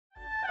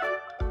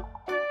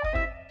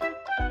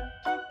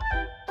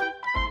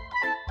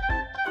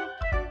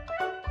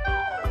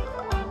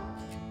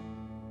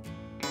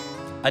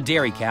A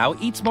dairy cow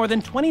eats more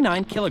than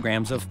 29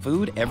 kilograms of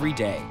food every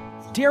day.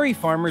 Dairy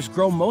farmers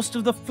grow most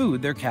of the food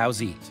their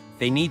cows eat.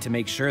 They need to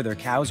make sure their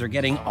cows are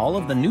getting all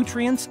of the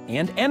nutrients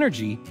and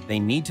energy they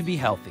need to be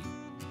healthy.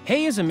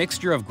 Hay is a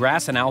mixture of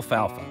grass and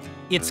alfalfa.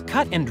 It's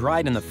cut and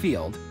dried in the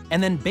field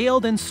and then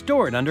baled and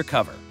stored under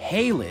cover.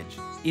 Haylage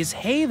is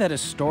hay that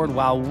is stored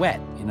while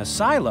wet in a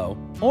silo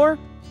or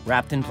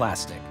wrapped in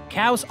plastic.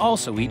 Cows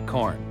also eat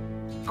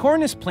corn.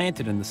 Corn is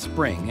planted in the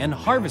spring and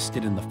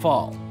harvested in the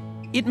fall.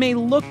 It may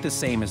look the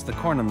same as the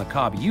corn on the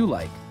cob you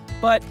like,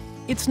 but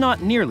it's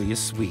not nearly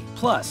as sweet.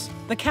 Plus,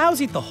 the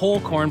cows eat the whole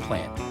corn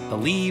plant, the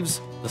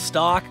leaves, the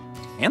stalk,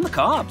 and the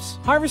cobs.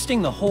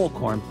 Harvesting the whole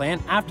corn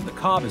plant after the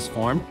cob is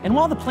formed and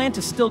while the plant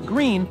is still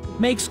green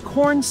makes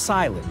corn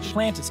silage. The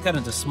plant is cut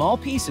into small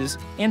pieces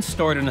and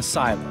stored in a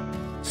silo.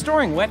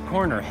 Storing wet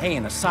corn or hay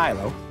in a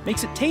silo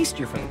makes it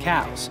tastier for the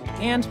cows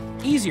and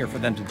easier for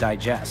them to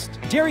digest.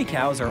 Dairy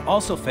cows are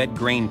also fed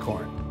grain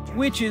corn,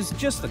 which is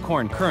just the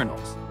corn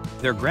kernels.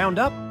 They're ground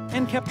up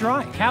and kept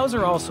dry. Cows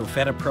are also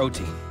fed a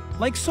protein,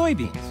 like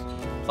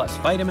soybeans, plus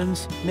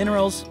vitamins,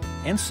 minerals,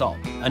 and salt.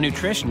 A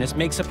nutritionist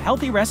makes up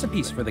healthy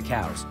recipes for the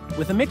cows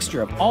with a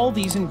mixture of all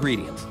these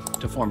ingredients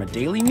to form a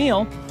daily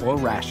meal or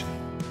ration.